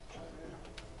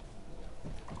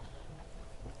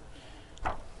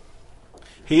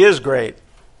He is great.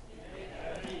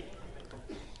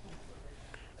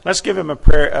 Let's give him a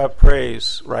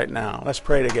praise right now. Let's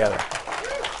pray together.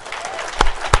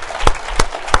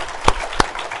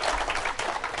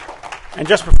 And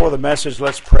just before the message,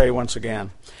 let's pray once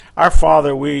again. Our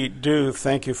Father, we do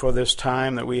thank you for this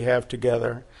time that we have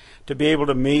together to be able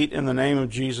to meet in the name of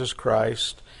Jesus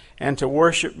Christ and to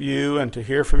worship you and to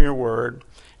hear from your word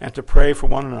and to pray for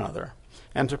one another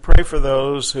and to pray for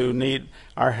those who need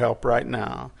our help right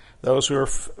now, those who are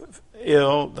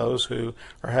ill, those who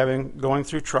are going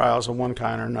through trials of one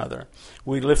kind or another.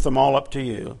 We lift them all up to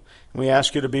you. We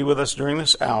ask you to be with us during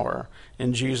this hour.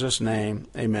 In Jesus' name,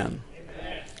 amen.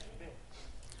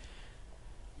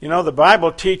 You know, the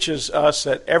Bible teaches us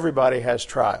that everybody has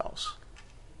trials.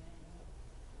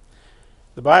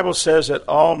 The Bible says that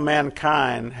all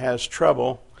mankind has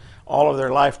trouble all of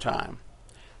their lifetime.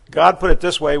 God put it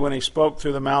this way when he spoke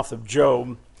through the mouth of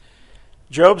Job.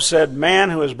 Job said, "Man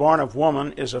who is born of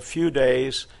woman is a few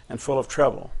days and full of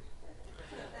trouble."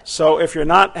 So if you're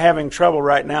not having trouble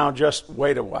right now, just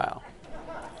wait a while.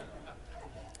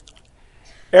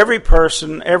 Every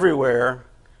person, everywhere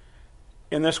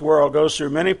in this world goes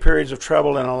through many periods of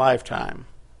trouble in a lifetime.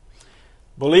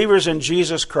 Believers in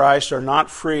Jesus Christ are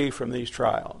not free from these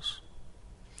trials.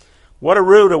 What a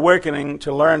rude awakening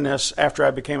to learn this after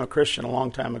I became a Christian a long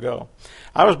time ago.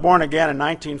 I was born again in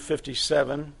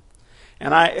 1957,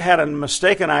 and I had a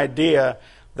mistaken idea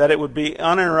that it would be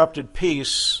uninterrupted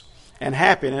peace and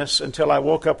happiness until I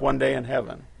woke up one day in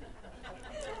heaven.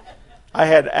 I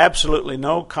had absolutely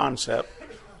no concept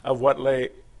of what lay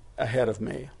ahead of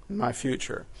me, my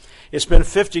future. It's been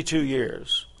 52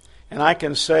 years, and I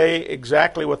can say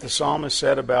exactly what the psalmist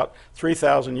said about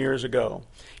 3,000 years ago.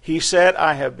 He said,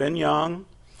 "I have been young,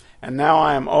 and now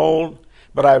I am old,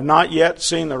 but I have not yet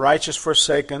seen the righteous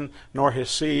forsaken, nor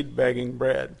his seed begging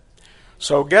bread."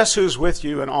 So guess who's with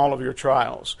you in all of your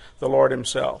trials? The Lord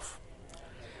himself.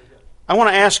 I want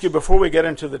to ask you, before we get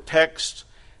into the text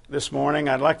this morning,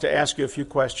 I'd like to ask you a few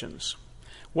questions.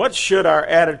 What should our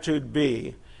attitude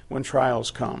be when trials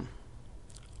come?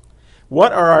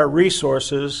 What are our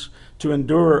resources to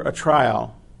endure a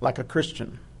trial like a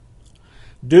Christian?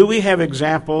 Do we have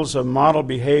examples of model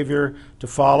behavior to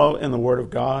follow in the Word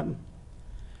of God?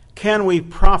 Can we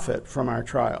profit from our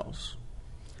trials?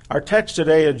 Our text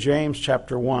today is James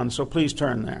chapter 1, so please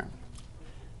turn there.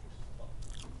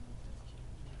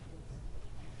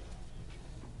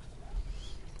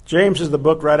 James is the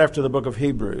book right after the book of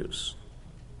Hebrews.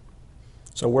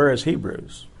 So where is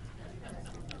Hebrews?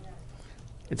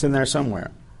 It's in there somewhere.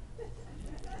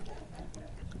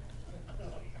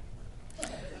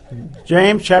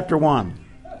 James chapter 1.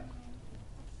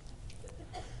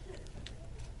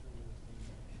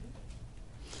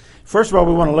 First of all,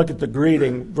 we want to look at the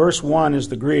greeting. Verse 1 is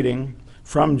the greeting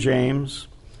from James.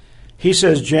 He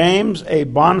says, "James, a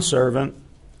bondservant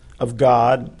of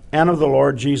God and of the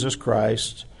Lord Jesus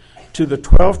Christ, to the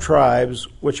 12 tribes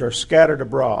which are scattered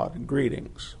abroad,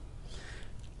 greetings."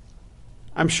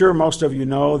 I'm sure most of you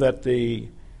know that the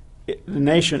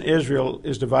nation Israel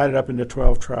is divided up into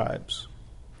 12 tribes.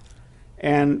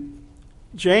 And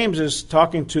James is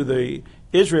talking to the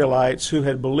Israelites who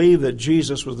had believed that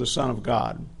Jesus was the Son of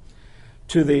God,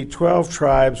 to the 12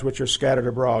 tribes which are scattered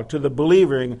abroad, to the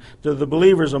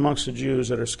believers amongst the Jews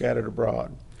that are scattered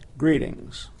abroad.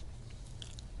 Greetings.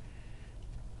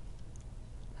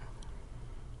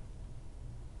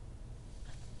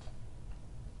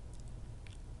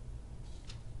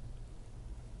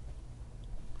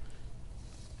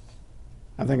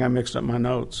 I think I mixed up my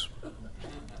notes.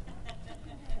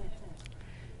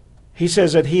 He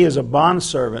says that he is a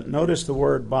bondservant. Notice the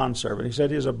word bondservant. He said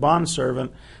he is a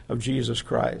bondservant of Jesus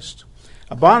Christ.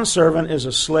 A bondservant is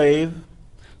a slave,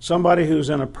 somebody who's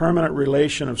in a permanent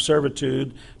relation of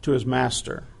servitude to his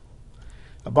master.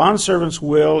 A bondservant's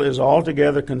will is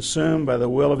altogether consumed by the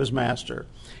will of his master.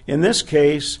 In this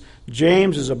case,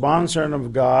 James is a bondservant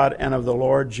of God and of the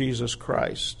Lord Jesus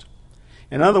Christ.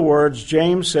 In other words,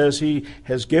 James says he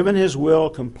has given his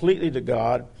will completely to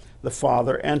God, the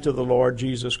Father, and to the Lord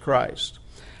Jesus Christ.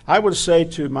 I would say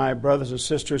to my brothers and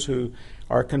sisters who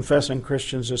are confessing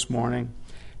Christians this morning,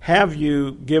 have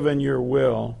you given your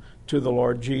will to the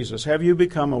Lord Jesus? Have you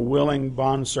become a willing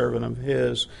bondservant of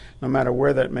his, no matter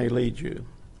where that may lead you?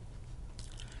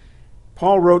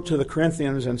 Paul wrote to the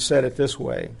Corinthians and said it this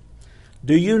way,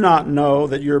 "Do you not know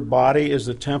that your body is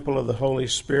the temple of the Holy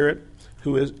Spirit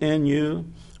who is in you,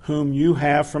 whom you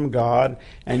have from God,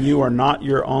 and you are not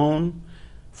your own?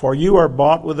 For you are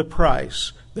bought with a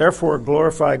price. Therefore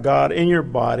glorify God in your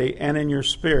body and in your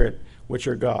spirit, which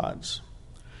are God's."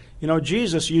 You know,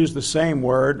 Jesus used the same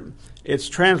word. It's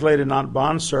translated not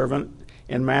bondservant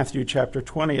in Matthew chapter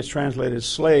 20, it's translated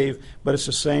slave, but it's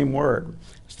the same word.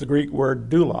 It's the Greek word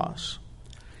doulos.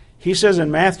 He says in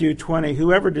Matthew 20,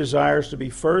 whoever desires to be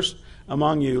first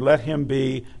among you, let him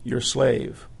be your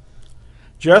slave.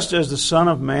 Just as the Son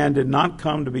of Man did not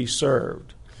come to be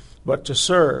served, but to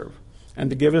serve, and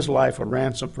to give his life a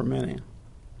ransom for many.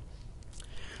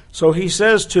 So he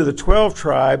says to the 12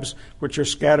 tribes which are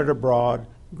scattered abroad,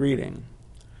 greeting.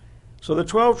 So the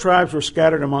 12 tribes were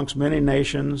scattered amongst many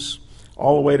nations,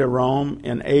 all the way to Rome,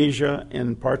 in Asia,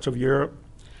 in parts of Europe,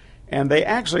 and they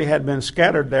actually had been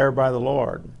scattered there by the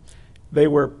Lord. They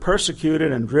were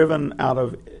persecuted and driven out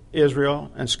of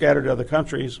Israel and scattered to other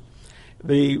countries.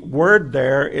 The word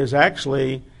there is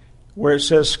actually, where it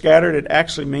says scattered, it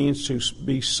actually means to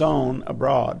be sown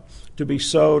abroad, to be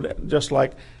sowed just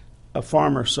like a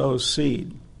farmer sows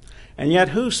seed. And yet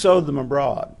who sowed them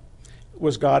abroad? It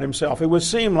was God himself. It would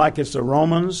seem like it's the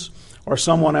Romans or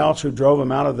someone else who drove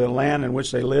them out of the land in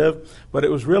which they lived, but it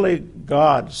was really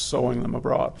God sowing them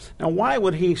abroad. Now, why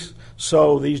would he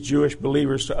sow these Jewish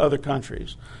believers to other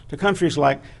countries? To countries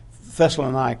like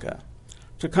Thessalonica,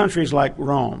 to countries like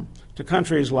Rome, to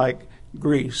countries like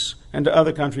Greece, and to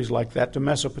other countries like that, to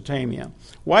Mesopotamia.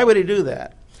 Why would he do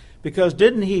that? Because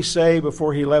didn't he say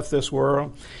before he left this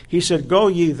world, he said, go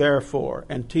ye therefore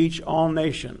and teach all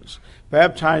nations,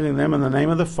 baptizing them in the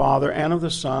name of the Father and of the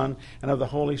Son and of the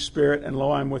Holy Spirit, and lo,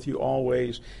 I am with you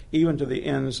always, even to the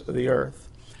ends of the earth.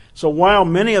 So while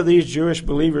many of these Jewish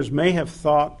believers may have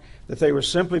thought that they were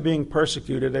simply being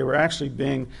persecuted, they were actually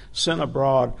being sent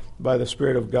abroad by the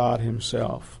Spirit of God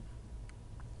himself.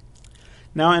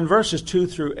 Now in verses 2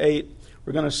 through 8,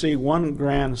 we're going to see one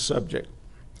grand subject.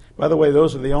 By the way,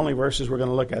 those are the only verses we're going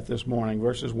to look at this morning,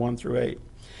 verses 1 through 8.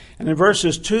 And in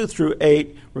verses 2 through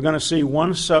 8, we're going to see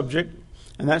one subject,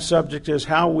 and that subject is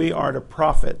how we are to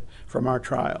profit from our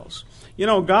trials. You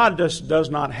know, God just does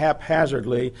not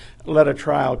haphazardly let a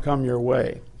trial come your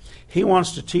way. He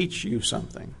wants to teach you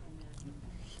something.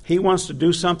 He wants to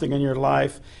do something in your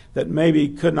life that maybe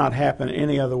could not happen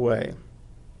any other way.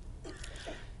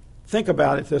 Think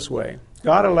about it this way.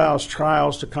 God allows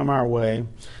trials to come our way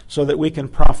so that we can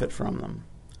profit from them.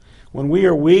 When we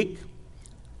are weak,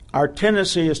 our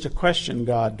tendency is to question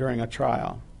God during a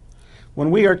trial. When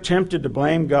we are tempted to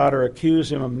blame God or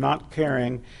accuse him of not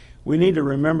caring, we need to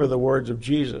remember the words of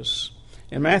Jesus.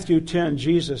 In Matthew 10,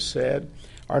 Jesus said,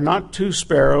 "Are not 2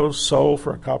 sparrows sold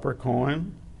for a copper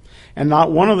coin? And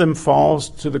not one of them falls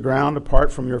to the ground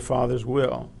apart from your Father's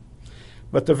will.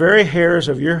 But the very hairs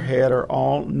of your head are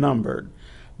all numbered.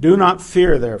 Do not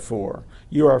fear, therefore.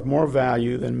 You are of more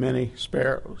value than many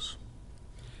sparrows."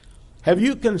 Have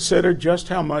you considered just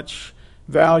how much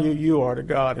value you are to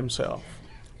God himself?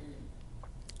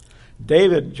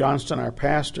 David Johnston, our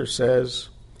pastor, says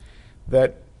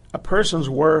that a person's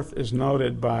worth is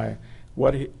noted by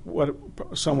what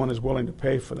someone is willing to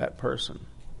pay for that person.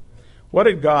 What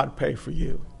did God pay for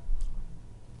you?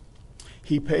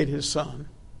 He paid his Son.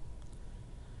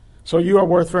 So you are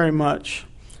worth very much.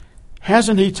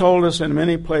 Hasn't he told us in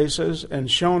many places and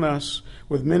shown us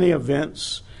with many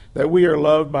events that we are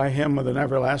loved by him with an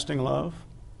everlasting love?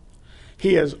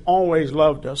 He has always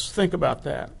loved us. Think about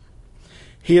that.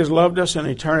 He has loved us in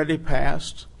eternity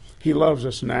past. He loves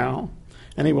us now,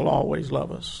 and he will always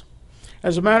love us.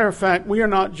 As a matter of fact, we are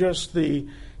not just the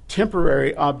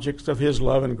temporary objects of his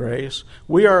love and grace.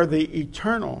 We are the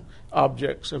eternal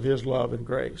objects of his love and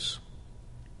grace.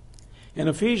 In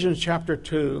Ephesians chapter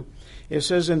 2, it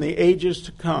says, "In the ages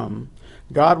to come,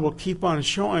 God will keep on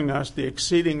showing us the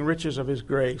exceeding riches of his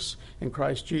grace in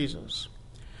Christ Jesus."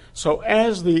 So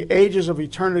as the ages of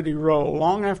eternity roll,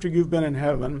 long after you've been in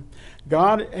heaven,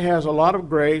 God has a lot of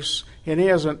grace, and he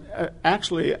has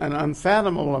actually an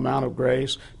unfathomable amount of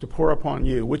grace to pour upon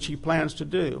you, which he plans to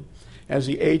do as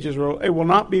the ages roll. It will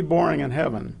not be boring in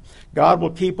heaven. God will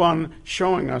keep on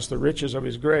showing us the riches of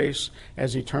his grace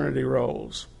as eternity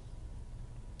rolls.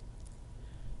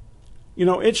 You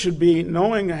know, it should be,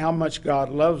 knowing how much God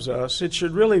loves us, it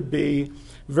should really be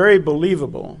very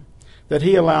believable that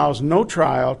he allows no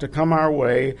trial to come our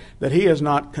way that he has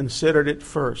not considered it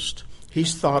first.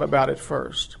 He's thought about it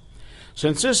first.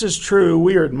 Since this is true,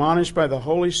 we are admonished by the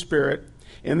Holy Spirit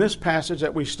in this passage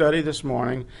that we study this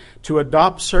morning to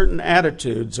adopt certain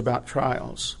attitudes about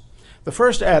trials. The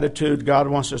first attitude God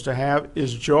wants us to have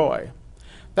is joy.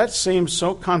 That seems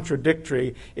so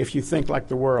contradictory if you think like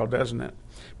the world, doesn't it?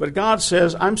 But God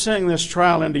says, I'm sending this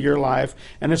trial into your life,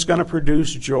 and it's going to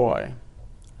produce joy.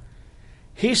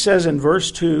 He says in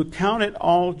verse 2, "Count it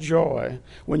all joy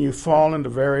when you fall into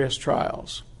various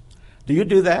trials." Do you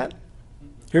do that?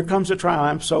 Here comes a trial.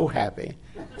 I'm so happy.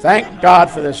 Thank God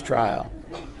for this trial.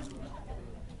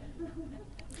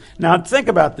 Now think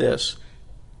about this.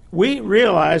 We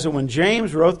realize that when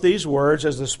James wrote these words,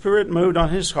 as the Spirit moved on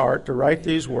his heart to write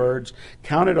these words,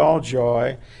 count it all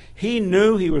joy, he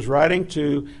knew he was writing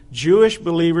to Jewish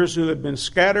believers who had been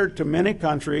scattered to many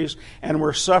countries and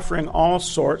were suffering all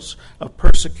sorts of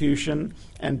persecution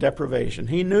and deprivation.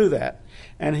 He knew that.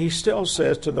 And he still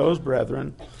says to those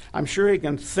brethren, I'm sure he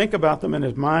can think about them in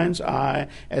his mind's eye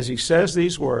as he says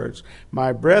these words,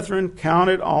 my brethren, count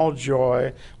it all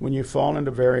joy when you fall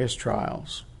into various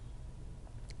trials.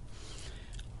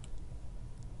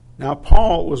 Now,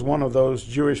 Paul was one of those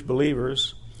Jewish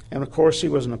believers, and of course he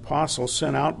was an apostle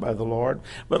sent out by the Lord.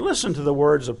 But listen to the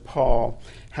words of Paul,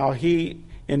 how he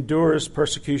endures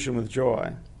persecution with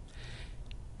joy.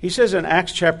 He says in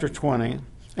Acts chapter 20,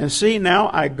 and see, now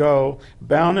I go,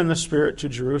 bound in the Spirit to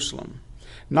Jerusalem,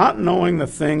 not knowing the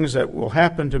things that will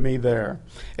happen to me there,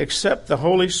 except the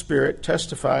Holy Spirit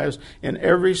testifies in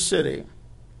every city,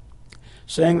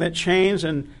 saying that chains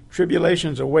and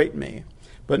tribulations await me.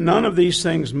 But none of these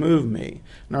things move me,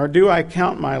 nor do I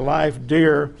count my life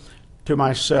dear to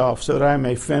myself, so that I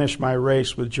may finish my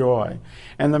race with joy,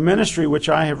 and the ministry which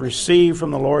I have received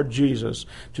from the Lord Jesus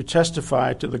to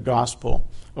testify to the gospel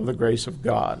of the grace of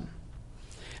God.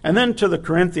 And then to the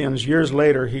Corinthians, years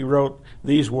later, he wrote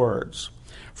these words,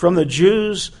 from the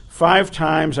Jews 5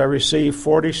 times I received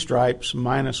 40 stripes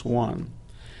minus 1.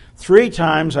 3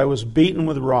 times I was beaten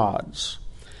with rods.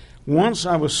 Once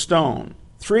I was stoned.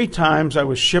 3 times I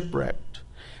was shipwrecked.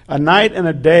 A night and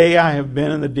a day I have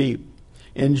been in the deep,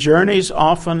 in journeys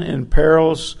often, in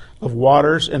perils of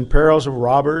waters, in perils of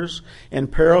robbers, in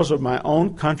perils of my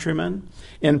own countrymen,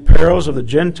 in perils of the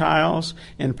Gentiles,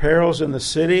 in perils in the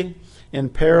city, in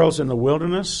perils in the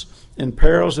wilderness, in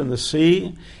perils in the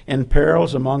sea, in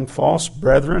perils among false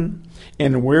brethren,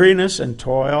 in weariness and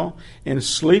toil, in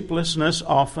sleeplessness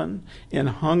often, in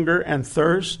hunger and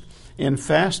thirst, in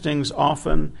fastings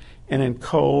often, and in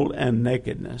cold and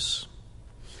nakedness.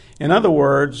 In other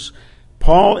words,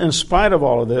 Paul, in spite of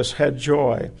all of this, had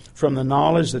joy from the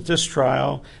knowledge that this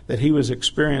trial that he was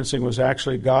experiencing was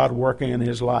actually God working in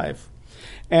his life.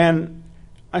 And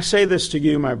I say this to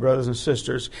you, my brothers and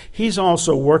sisters, he's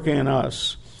also working in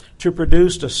us to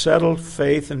produce a settled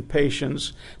faith and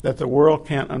patience that the world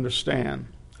can't understand.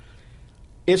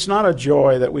 It's not a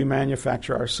joy that we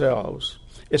manufacture ourselves.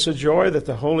 It's a joy that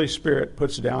the Holy Spirit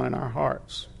puts down in our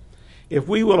hearts. If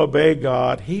we will obey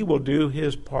God, he will do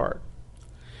his part.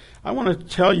 I want to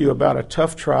tell you about a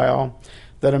tough trial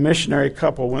that a missionary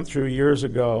couple went through years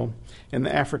ago in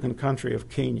the African country of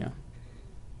Kenya.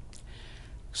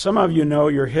 Some of you know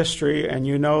your history, and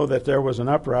you know that there was an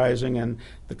uprising in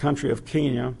the country of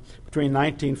Kenya between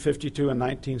 1952 and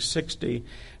 1960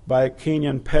 by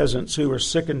Kenyan peasants who were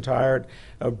sick and tired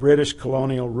of British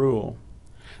colonial rule.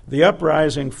 The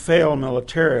uprising failed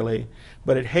militarily,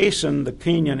 but it hastened the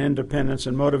Kenyan independence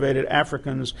and motivated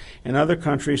Africans in other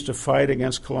countries to fight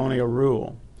against colonial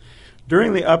rule.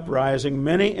 During the uprising,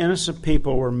 many innocent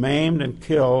people were maimed and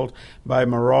killed by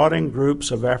marauding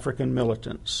groups of African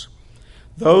militants.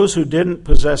 Those who didn't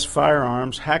possess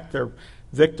firearms hacked their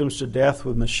victims to death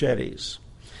with machetes.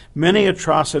 Many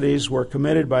atrocities were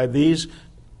committed by these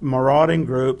marauding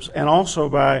groups and also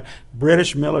by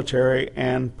British military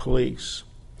and police.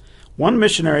 One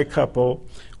missionary couple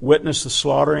witnessed the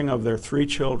slaughtering of their 3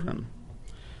 children.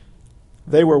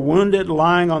 They were wounded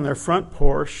lying on their front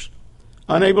porch,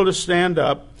 unable to stand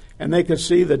up, and they could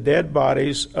see the dead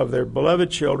bodies of their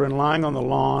beloved children lying on the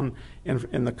lawn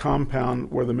in the compound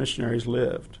where the missionaries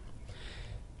lived.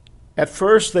 At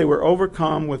first, they were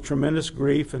overcome with tremendous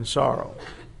grief and sorrow.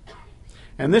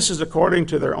 And this is according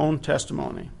to their own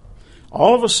testimony.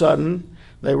 All of a sudden,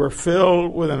 they were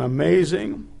filled with an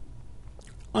amazing,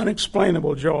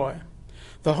 unexplainable joy.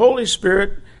 The Holy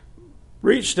Spirit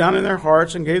reached down in their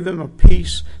hearts and gave them a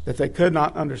peace that they could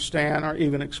not understand or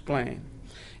even explain.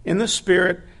 In the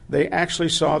Spirit, they actually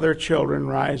saw their children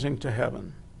rising to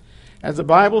heaven. As the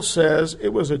Bible says, it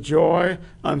was a joy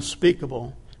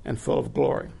unspeakable and full of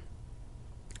glory.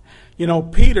 You know,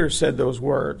 Peter said those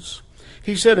words.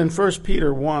 He said in 1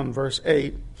 Peter 1, verse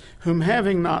 8, whom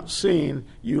having not seen,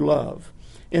 you love,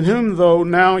 in whom though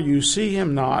now you see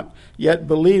him not, yet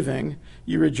believing,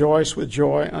 you rejoice with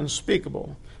joy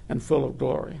unspeakable and full of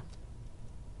glory.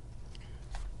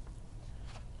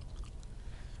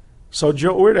 So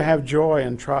we're to have joy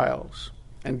in trials,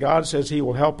 and God says he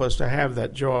will help us to have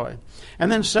that joy.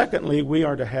 And then secondly, we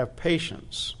are to have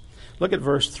patience. Look at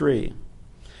verse 3.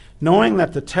 Knowing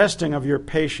that the testing of your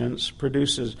faith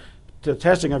produces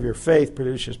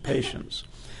patience.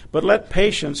 But let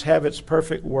patience have its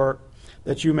perfect work,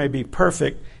 that you may be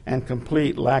perfect and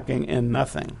complete, lacking in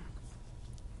nothing.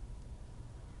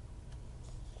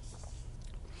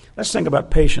 Let's think about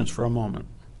patience for a moment.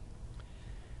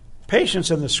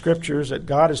 Patience in the Scriptures that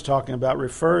God is talking about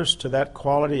refers to that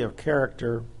quality of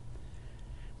character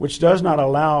which does not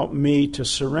allow me to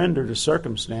surrender to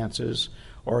circumstances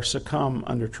or succumb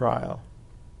under trial.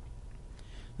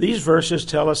 These verses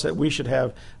tell us that we should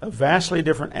have a vastly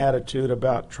different attitude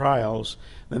about trials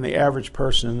than the average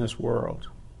person in this world.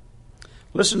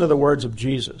 Listen to the words of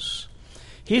Jesus.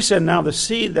 He said, "Now the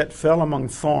seed that fell among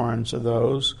thorns are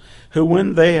those who,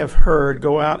 when they have heard,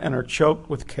 go out and are choked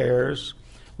with cares,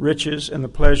 riches, and the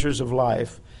pleasures of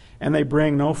life, and they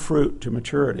bring no fruit to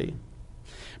maturity.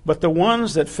 But the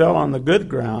ones that fell on the good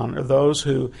ground are those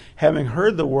who, having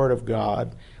heard the word of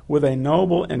God, with a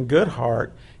noble and good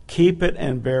heart, keep it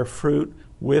and bear fruit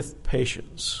with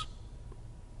patience."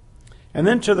 And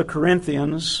then to the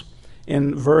Corinthians,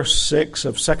 in verse 6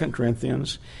 of 2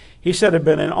 Corinthians, he said,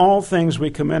 "But in all things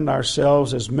we commend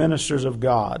ourselves as ministers of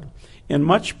God, in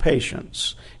much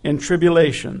patience, in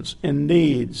tribulations, in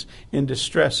needs, in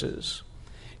distresses,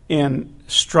 in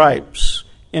stripes,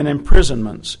 in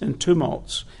imprisonments, in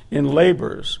tumults, in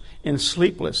labors, in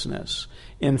sleeplessness,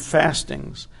 in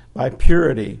fastings, by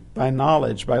purity, by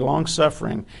knowledge, by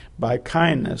longsuffering, by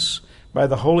kindness, by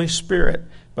the Holy Spirit,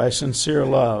 by sincere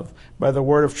love, by the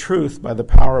word of truth, by the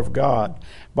power of God,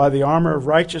 by the armor of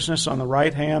righteousness on the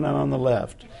right hand and on the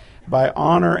left, by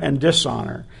honor and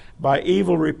dishonor, by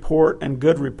evil report and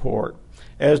good report,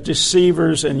 as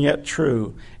deceivers and yet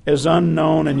true, as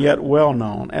unknown and yet well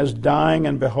known, as dying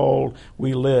and behold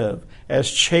we live,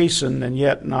 as chastened and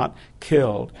yet not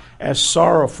killed, as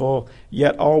sorrowful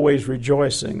yet always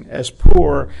rejoicing, as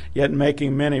poor yet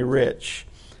making many rich,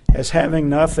 as having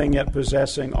nothing yet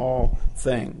possessing all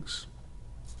things."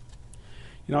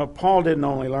 You know, Paul didn't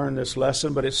only learn this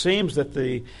lesson, but it seems that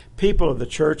the people of the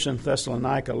church in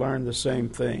Thessalonica learned the same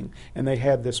thing, and they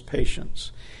had this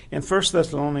patience. In 1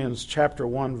 Thessalonians chapter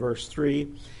 1, verse 3,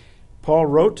 Paul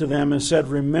wrote to them and said,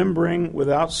 "Remembering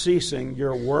without ceasing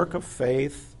your work of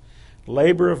faith,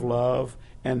 labor of love,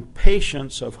 and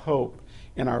patience of hope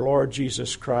in our Lord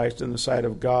Jesus Christ in the sight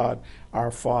of God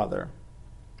our Father."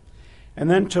 And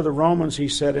then to the Romans he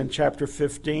said in chapter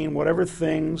 15, "Whatever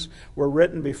things were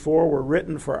written before were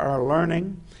written for our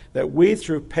learning, that we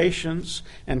through patience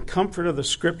and comfort of the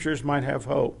Scriptures might have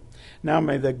hope. Now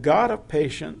may the God of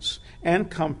patience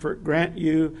and comfort grant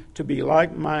you to be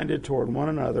like-minded toward one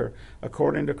another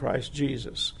according to Christ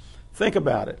Jesus." Think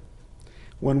about it.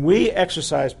 When we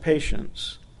exercise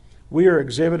patience, we are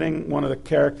exhibiting one of the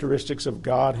characteristics of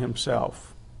God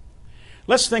himself.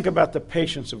 Let's think about the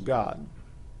patience of God.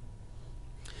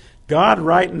 God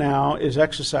right now is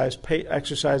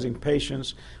exercising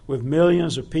patience with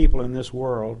millions of people in this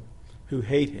world who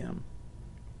hate him.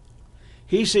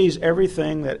 He sees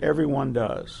everything that everyone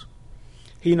does.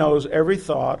 He knows every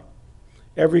thought,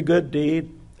 every good deed,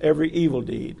 every evil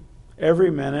deed,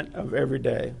 every minute of every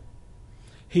day.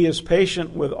 He is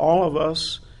patient with all of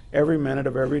us every minute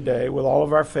of every day, with all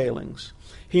of our failings.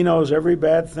 He knows every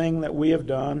bad thing that we have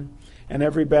done and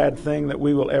every bad thing that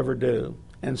we will ever do.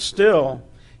 And still,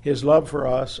 his love for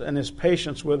us and his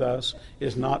patience with us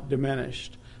is not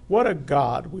diminished. What a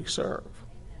God we serve.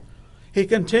 He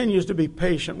continues to be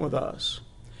patient with us.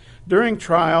 During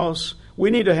trials,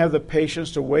 we need to have the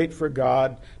patience to wait for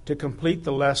God to complete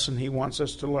the lesson he wants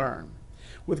us to learn.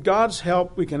 With God's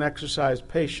help, we can exercise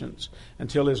patience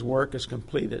until his work is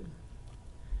completed.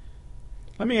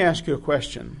 Let me ask you a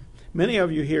question. Many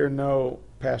of you here know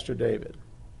Pastor David.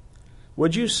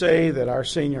 Would you say that our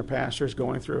senior pastor is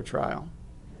going through a trial?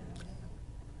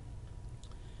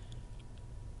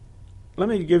 Let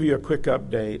me give you a quick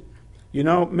update. You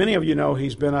know, many of you know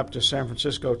he's been up to San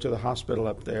Francisco to the hospital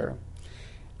up there.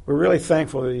 We're really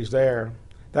thankful that he's there.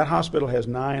 That hospital has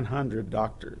 900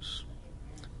 doctors,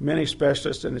 many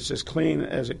specialists, and it's as clean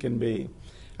as it can be.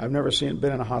 I've never been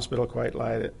in a hospital quite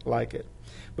like it.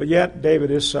 But yet, David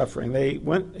is suffering.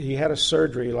 He had a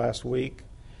surgery last week,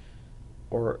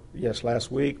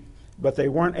 but they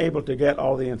weren't able to get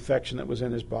all the infection that was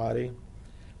in his body.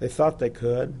 They thought they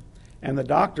could. And the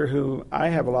doctor, who I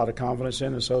have a lot of confidence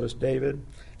in, and so does David,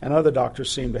 and other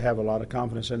doctors seem to have a lot of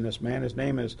confidence in this man. His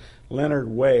name is Leonard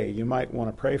Way. You might want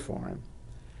to pray for him.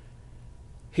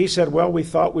 He said, well, we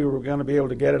thought we were going to be able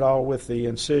to get it all with the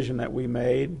incision that we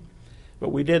made,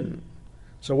 but we didn't.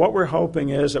 So what we're hoping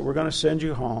is that we're going to send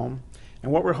you home,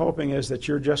 and what we're hoping is that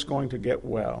you're just going to get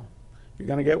well. You're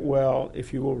going to get well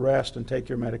if you will rest and take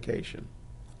your medication.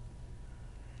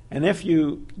 And if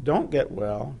you don't get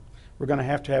well, we're going to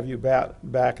have you back,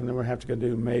 and then we're going to have to go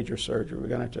do major surgery. We're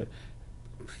going to have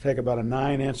to take about a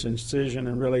 9-inch incision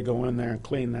and really go in there and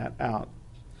clean that out.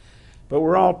 But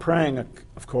we're all praying,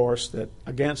 of course, that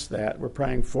against that. We're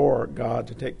praying for God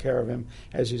to take care of him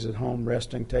as he's at home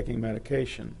resting, taking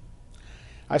medication.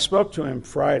 I spoke to him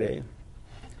Friday,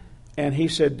 and he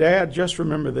said, "Dad, just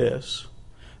remember this.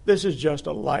 This is just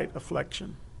a light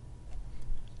affliction.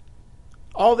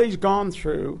 All that he's gone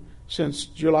through since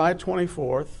July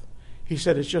 24th, he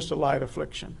said it's just a light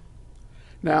affliction."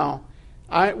 Now,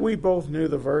 we both knew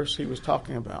the verse he was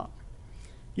talking about.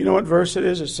 You know what verse it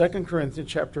is? It's 2 Corinthians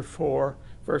chapter 4,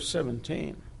 verse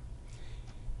 17.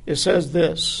 It says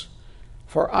this,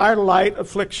 "For our light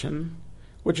affliction,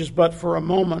 which is but for a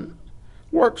moment,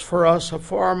 works for us a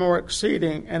far more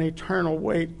exceeding and eternal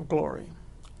weight of glory."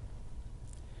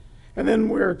 And then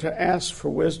we're to ask for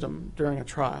wisdom during a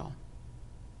trial.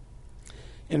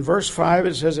 In verse 5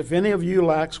 it says, "If any of you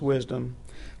lacks wisdom,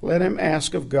 let him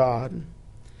ask of God,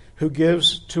 who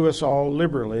gives to us all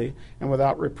liberally and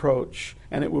without reproach,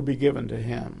 and it will be given to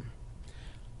him."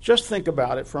 Just think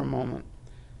about it for a moment.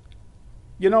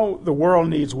 You know, the world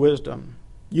needs wisdom.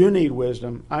 You need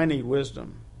wisdom. I need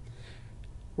wisdom.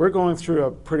 We're going through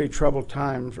a pretty troubled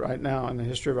times right now in the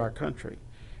history of our country.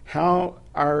 How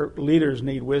our leaders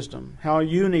need wisdom. How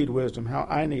you need wisdom. How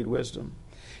I need wisdom.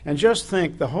 And just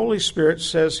think, the Holy Spirit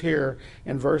says here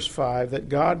in verse 5 that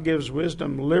God gives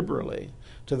wisdom liberally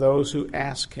to those who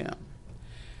ask him.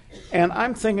 And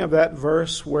I'm thinking of that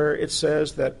verse where it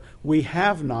says that we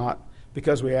have not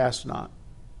because we ask not.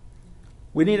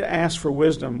 We need to ask for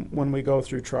wisdom when we go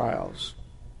through trials.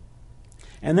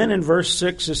 And then in verse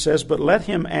 6 it says, "But let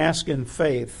him ask in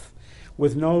faith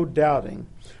with no doubting.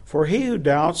 For he who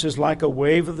doubts is like a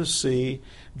wave of the sea,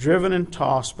 driven and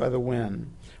tossed by the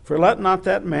wind. For let not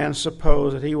that man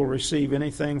suppose that he will receive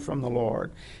anything from the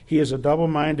Lord. He is a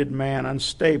double-minded man,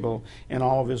 unstable in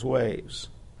all of his ways."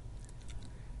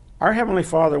 Our Heavenly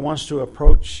Father wants us to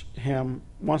approach him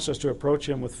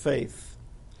with faith.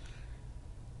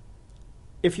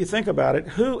 If you think about it,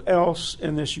 who else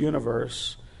in this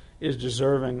universe is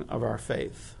deserving of our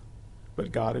faith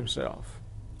but God himself?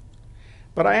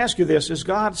 But I ask you this, is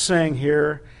God saying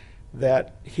here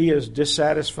that he is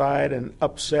dissatisfied and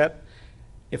upset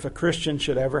if a Christian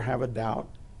should ever have a doubt?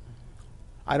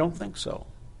 I don't think so.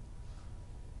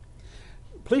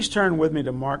 Please turn with me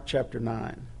to Mark chapter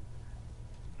 9.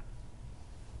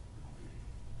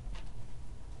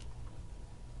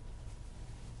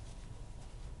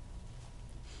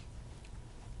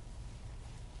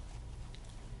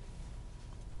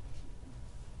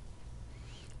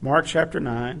 Mark chapter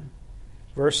 9,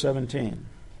 verse 17.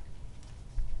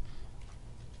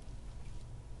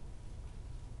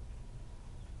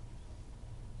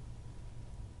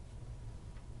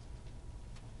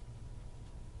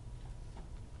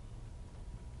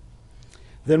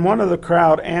 Then one of the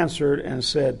crowd answered and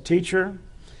said, "Teacher,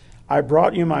 I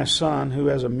brought you my son who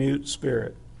has a mute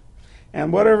spirit.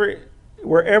 And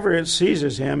wherever it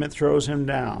seizes him, it throws him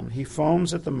down. He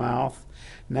foams at the mouth,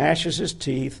 gnashes his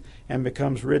teeth, and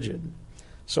becomes rigid.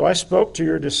 So I spoke to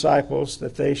your disciples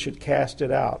that they should cast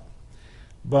it out,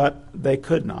 but they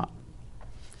could not."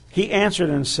 He answered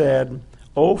and said,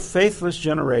 "O faithless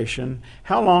generation,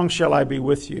 how long shall I be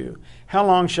with you? How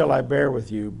long shall I bear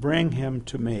with you? Bring him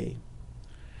to me."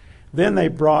 Then they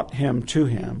brought him to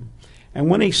him. And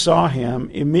when he saw him,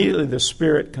 immediately the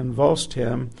spirit convulsed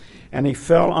him, and he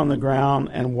fell on the ground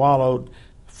and wallowed,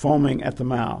 foaming at the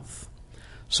mouth.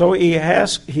 So he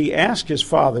asked his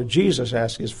father, Jesus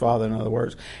asked his father, in other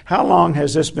words, "How long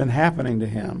has this been happening to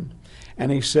him?"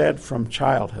 And he said, "From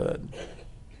childhood.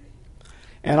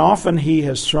 And often he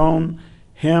has thrown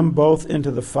him both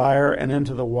into the fire and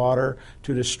into the water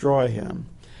to destroy him.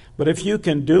 But if you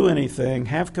can do anything,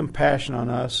 have compassion on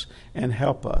us and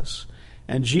help us."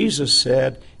 And Jesus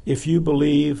said, "If you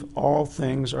believe, all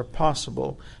things are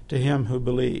possible to him who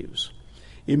believes."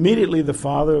 Immediately the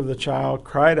father of the child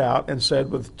cried out and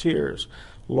said with tears,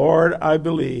 "Lord, I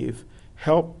believe,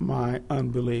 help my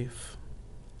unbelief."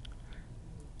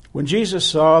 When Jesus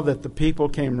saw that the people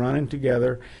came running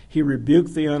together, he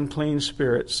rebuked the unclean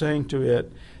spirit, saying to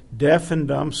it, "Deaf and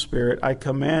dumb spirit, I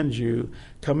command you,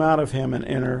 come out of him and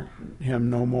enter him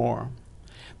no more."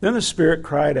 Then the spirit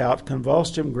cried out,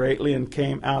 convulsed him greatly, and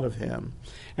came out of him.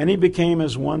 And he became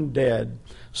as one dead,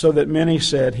 so that many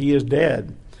said, "He is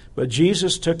dead." But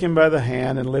Jesus took him by the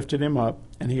hand and lifted him up,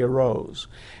 and he arose.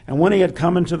 And when he had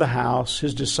come into the house,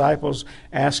 his disciples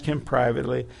asked him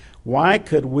privately, "Why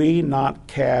could we not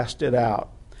cast it out?"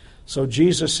 So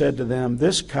Jesus said to them,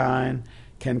 "This kind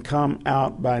can come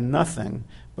out by nothing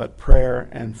but prayer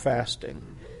and fasting."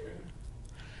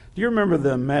 Do you remember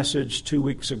the message 2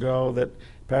 weeks ago that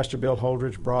Pastor Bill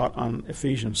Holdridge brought on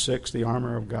Ephesians 6, the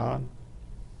armor of God?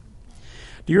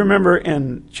 Do Do you remember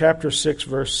in chapter 6,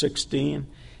 verse 16,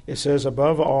 it says,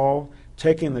 above all,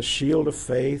 taking the shield of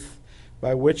faith,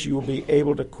 by which you will be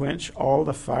able to quench all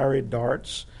the fiery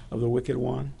darts of the wicked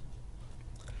one?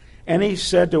 And he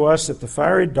said to us that the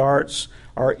fiery darts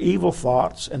are evil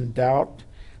thoughts and doubt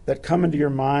that come into your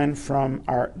mind from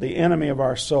the enemy of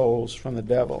our souls, from the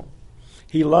devil.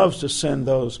 He loves to send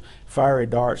those fiery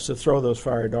darts, to throw those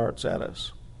fiery darts at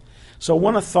us. So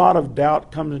when a thought of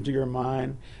doubt comes into your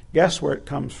mind, guess where it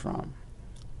comes from?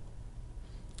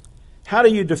 How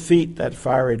do you defeat that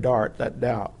fiery dart, that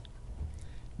doubt?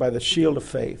 By the shield of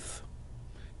faith.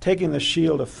 Taking the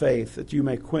shield of faith that you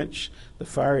may quench the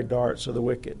fiery darts of the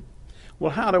wicked.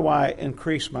 Well, how do I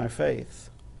increase my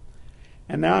faith?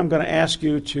 And now I'm going to ask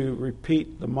you to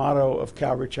repeat the motto of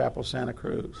Calvary Chapel, Santa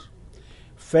Cruz.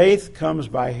 Faith comes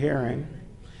by hearing,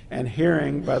 and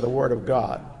hearing by the Word of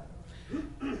God.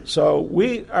 So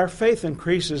our faith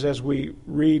increases as we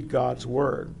read God's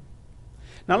Word.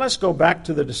 Now let's go back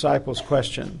to the disciples'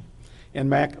 question in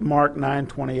Mark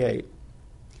 9:28.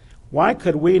 Why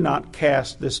could we not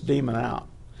cast this demon out?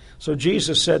 So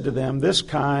Jesus said to them, this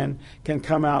kind can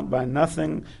come out by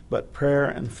nothing but prayer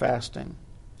and fasting.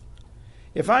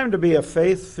 If I am to be a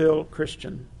faith-filled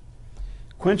Christian,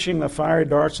 quenching the fiery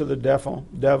darts of the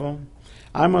devil,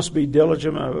 I must be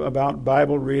diligent about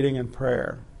Bible reading and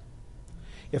prayer.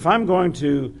 If I'm going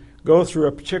to go through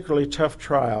a particularly tough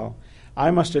trial,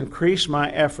 I must increase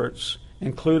my efforts,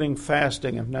 including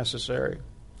fasting if necessary.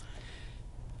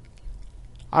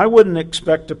 I wouldn't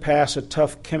expect to pass a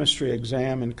tough chemistry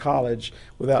exam in college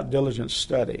without diligent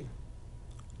study.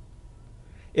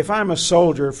 If I'm a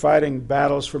soldier fighting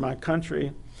battles for my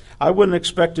country, I wouldn't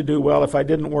expect to do well if I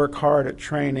didn't work hard at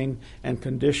training and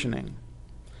conditioning.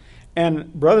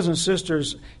 And brothers and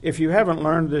sisters, if you haven't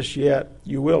learned this yet,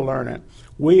 you will learn it.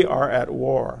 We are at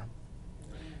war.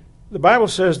 The Bible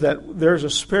says that there's a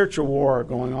spiritual war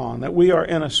going on, that we are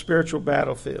in a spiritual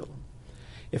battlefield.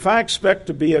 If I expect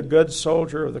to be a good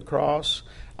soldier of the cross,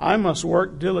 I must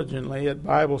work diligently at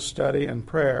Bible study and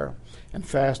prayer and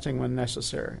fasting when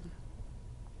necessary.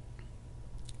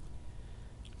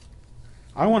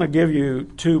 I want to give you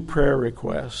 2 prayer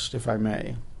requests, if I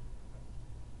may.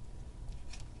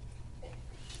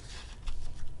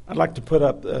 I'd like to put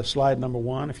up slide number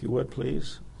 1, if you would,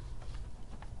 please.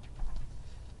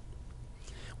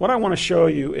 What I want to show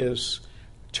you is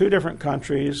 2 different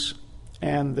countries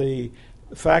and the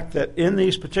fact that in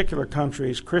these particular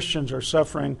countries, Christians are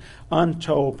suffering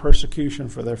untold persecution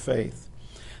for their faith.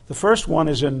 The first one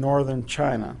is in northern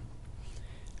China.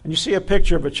 And you see a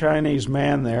picture of a Chinese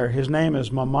man there. His name is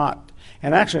Mamat.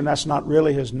 And actually, that's not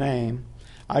really his name.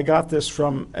 I got this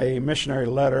from a missionary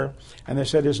letter, and they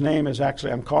said his name is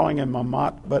actually, I'm calling him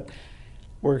Mamat, but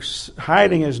we're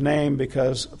hiding his name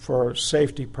because for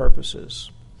safety purposes.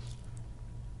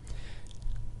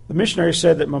 The missionary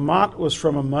said that Mamat was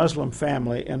from a Muslim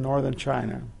family in northern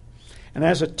China. And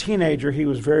as a teenager, he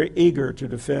was very eager to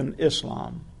defend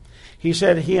Islam. He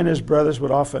said he and his brothers would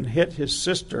often hit his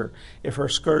sister if her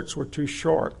skirts were too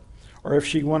short or if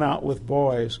she went out with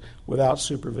boys without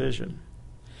supervision.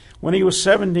 When he was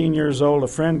 17 years old, a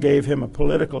friend gave him a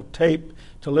political tape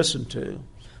to listen to.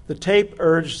 The tape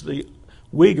urged the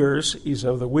Uyghurs, he's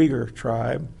of the Uyghur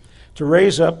tribe, to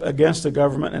raise up against the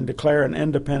government and declare an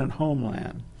independent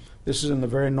homeland. This is in the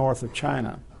very north of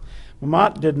China.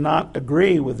 Mamat did not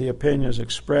agree with the opinions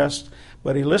expressed,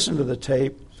 but he listened to the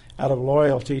tape out of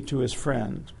loyalty to his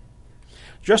friend.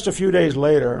 Just a few days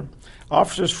later,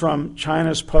 officers from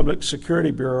China's Public Security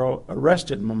Bureau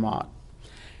arrested Mamat.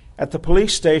 At the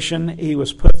police station, he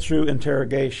was put through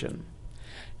interrogation.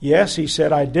 Yes, he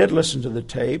said, I did listen to the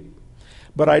tape,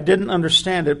 but I didn't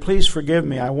understand it. Please forgive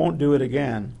me. I won't do it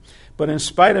again. But in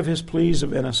spite of his pleas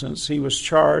of innocence, he was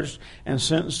charged and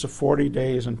sentenced to 40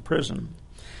 days in prison.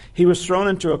 He was thrown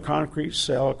into a concrete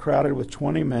cell crowded with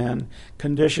 20 men.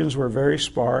 Conditions were very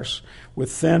sparse,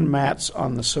 with thin mats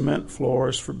on the cement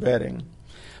floors for bedding.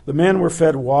 The men were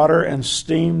fed water and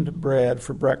steamed bread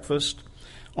for breakfast,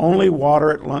 only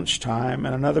water at lunchtime,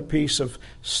 and another piece of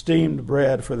steamed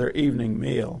bread for their evening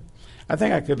meal. I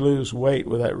think I could lose weight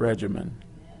with that regimen.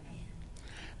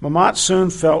 Mamat soon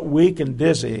felt weak and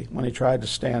dizzy when he tried to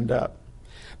stand up.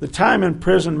 The time in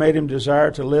prison made him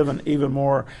desire to live an even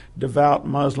more devout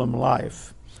Muslim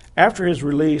life. After his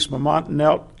release, Mamat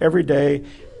knelt every day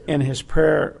in his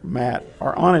prayer mat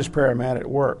or on his prayer mat at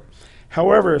work.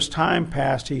 However, as time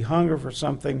passed, he hungered for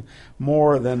something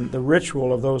more than the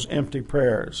ritual of those empty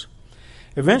prayers.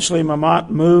 Eventually, Mamat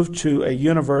moved to a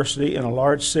university in a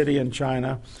large city in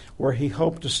China where he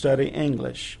hoped to study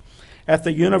English. At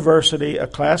the university, a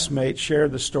classmate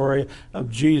shared the story of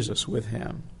Jesus with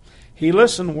him. He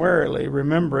listened warily,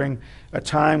 remembering a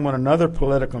time when another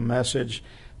political message,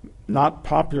 not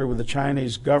popular with the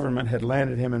Chinese government, had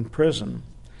landed him in prison.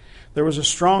 There was a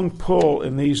strong pull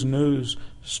in these news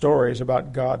stories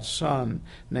about God's Son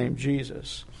named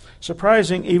Jesus.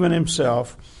 Surprising even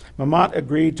himself, Mamat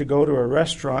agreed to go to a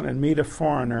restaurant and meet a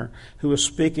foreigner who was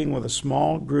speaking with a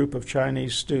small group of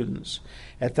Chinese students.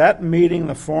 At that meeting,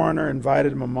 the foreigner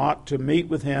invited Mamat to meet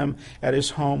with him at his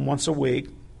home once a week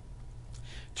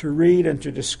to read and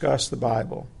to discuss the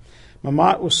Bible.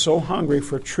 Mamat was so hungry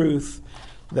for truth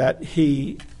that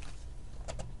he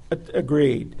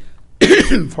agreed.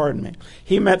 Pardon me.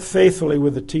 He met faithfully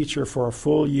with the teacher for a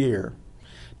full year,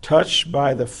 touched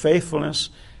by the faithfulness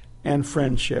and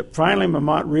friendship. Finally,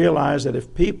 Mamat realized that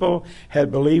if people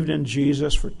had believed in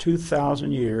Jesus for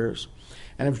 2,000 years,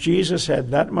 and if Jesus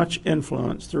had that much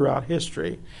influence throughout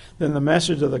history, then the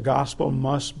message of the gospel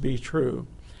must be true.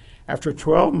 After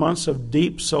 12 months of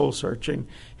deep soul searching,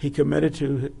 he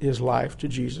committed his life to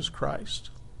Jesus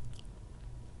Christ.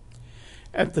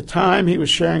 At the time, he was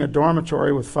sharing a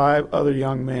dormitory with 5 other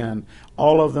young men,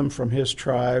 all of them from his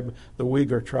tribe, the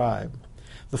Uyghur tribe.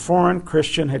 The foreign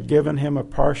Christian had given him a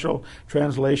partial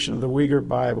translation of the Uyghur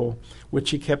Bible,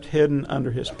 which he kept hidden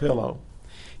under his pillow.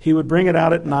 He would bring it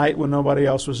out at night when nobody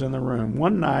else was in the room.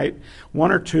 One night,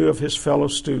 1 or 2 of his fellow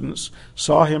students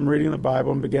saw him reading the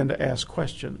Bible and began to ask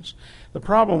questions. The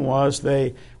problem was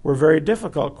they were very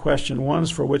difficult questions, ones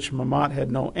for which Mamat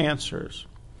had no answers.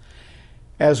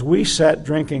 As we sat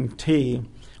drinking tea,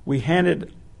 we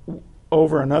handed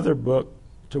over another book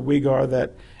to Uyghur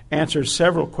that answered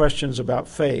several questions about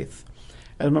faith.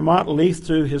 As Mamat leafed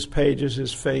through his pages,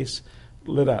 his face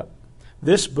lit up.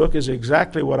 This book is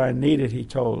exactly what I needed, he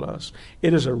told us.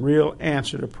 It is a real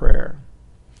answer to prayer.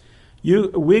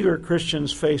 Uyghur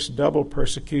Christians face double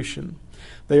persecution.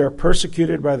 They are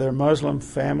persecuted by their Muslim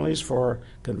families for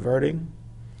converting.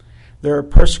 They are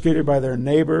persecuted by their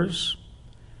neighbors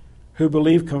who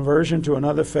believe conversion to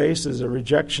another faith is a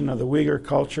rejection of the Uyghur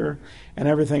culture and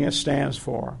everything it stands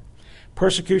for.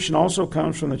 Persecution also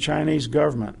comes from the Chinese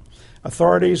government.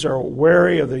 Authorities are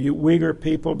wary of the Uyghur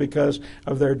people because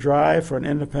of their drive for an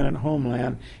independent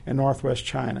homeland in northwest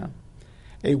China.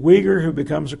 A Uyghur who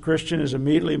becomes a Christian is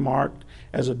immediately marked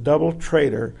as a double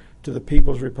traitor to the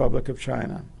People's Republic of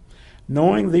China.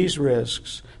 Knowing these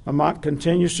risks, Mamat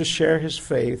continues to share his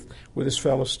faith with his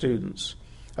fellow students.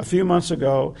 A few months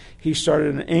ago, he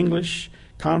started an English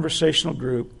conversational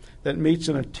group that meets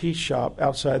in a tea shop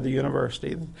outside the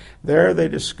university. There they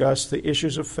discuss the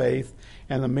issues of faith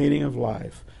and the meaning of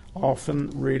life,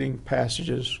 often reading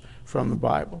passages from the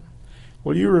Bible.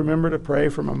 Will you remember to pray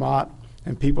for Mamat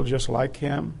and people just like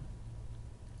him?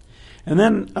 And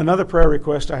then another prayer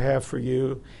request I have for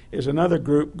you is another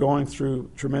group going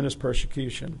through tremendous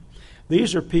persecution.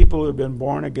 These are people who have been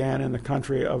born again in the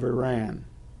country of Iran.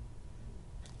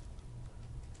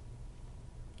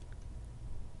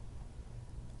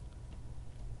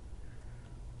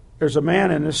 There's a man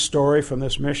in this story from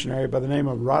this missionary by the name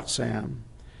of Rotsam.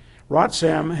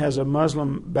 Rotsam has a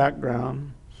Muslim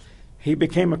background. He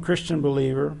became a Christian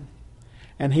believer,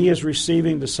 and he is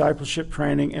receiving discipleship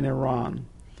training in Iran.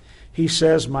 He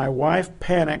says, "My wife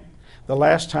panicked the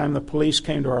last time the police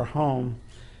came to our home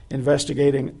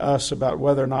investigating us about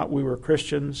whether or not we were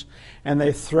Christians, and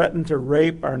they threatened to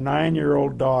rape our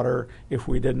 9-year-old daughter if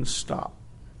we didn't stop."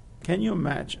 Can you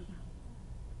imagine?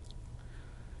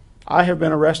 I have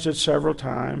been arrested several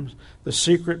times. The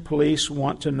secret police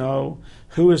want to know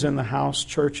who is in the house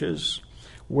churches,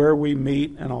 where we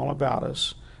meet, and all about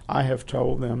us. I have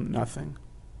told them nothing.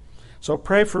 So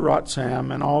pray for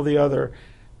Rotsam and all the other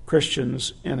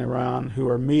Christians in Iran who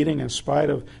are meeting in spite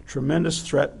of tremendous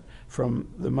threat from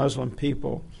the Muslim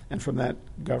people and from that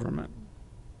government.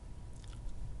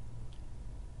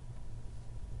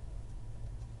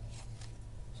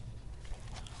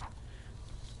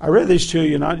 I read these to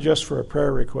you not just for a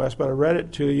prayer request, but I read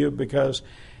it to you because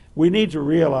we need to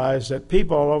realize that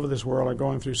people all over this world are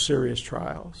going through serious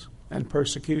trials and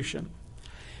persecution.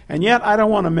 And yet I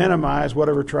don't want to minimize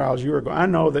whatever trials you are going. I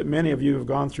know that many of you have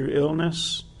gone through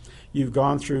illness, you've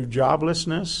gone through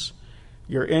joblessness,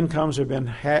 your incomes have been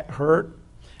hurt,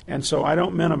 and so I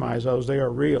don't minimize those. They are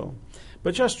real.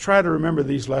 But just try to remember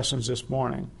these lessons this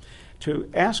morning, to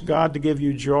ask God to give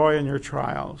you joy in your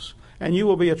trials. And you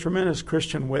will be a tremendous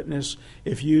Christian witness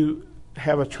if you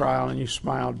have a trial and you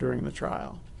smile during the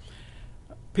trial.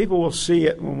 People will see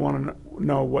it and want to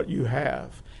know what you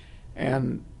have.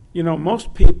 And, you know,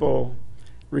 most people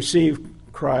receive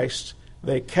Christ,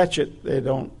 they catch it,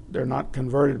 they're not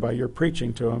converted by your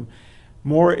preaching to them.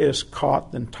 More is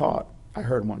caught than taught, I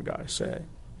heard one guy say.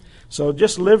 So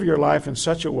just live your life in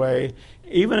such a way,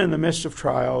 even in the midst of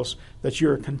trials, that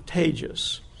you're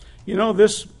contagious. You know,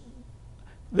 this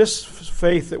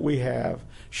faith that we have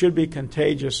should be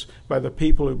contagious by the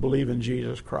people who believe in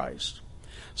Jesus Christ.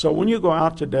 So when you go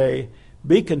out today,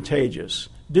 be contagious.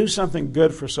 Do something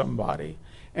good for somebody,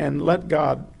 and let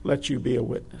God let you be a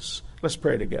witness. Let's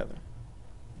pray together.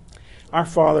 Our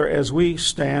Father, as we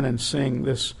stand and sing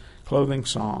this clothing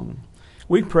song,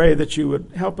 we pray that you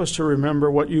would help us to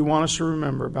remember what you want us to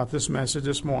remember about this message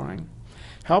this morning.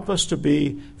 Help us to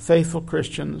be faithful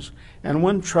Christians, and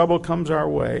when trouble comes our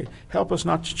way, help us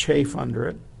not to chafe under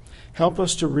it. Help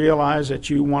us to realize that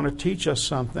you want to teach us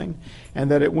something and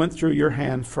that it went through your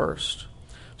hand first.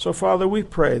 So, Father, we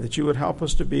pray that you would help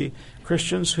us to be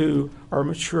Christians who are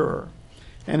mature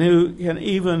and who can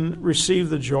even receive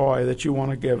the joy that you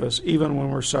want to give us, even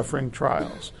when we're suffering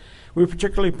trials. We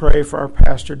particularly pray for our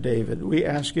pastor, David. We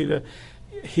ask you to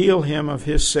heal him of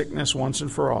his sickness once and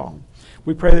for all.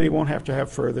 We pray that he won't have to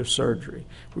have further surgery.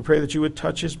 We pray that you would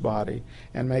touch his body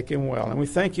and make him well. And we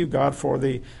thank you, God, for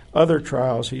the other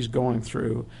trials he's going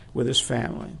through with his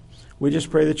family. We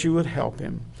just pray that you would help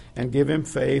him and give him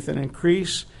faith and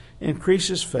increase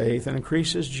his faith and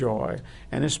increase his joy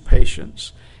and his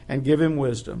patience and give him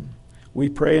wisdom. We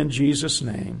pray in Jesus'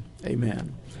 name.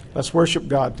 Amen. Let's worship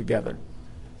God together.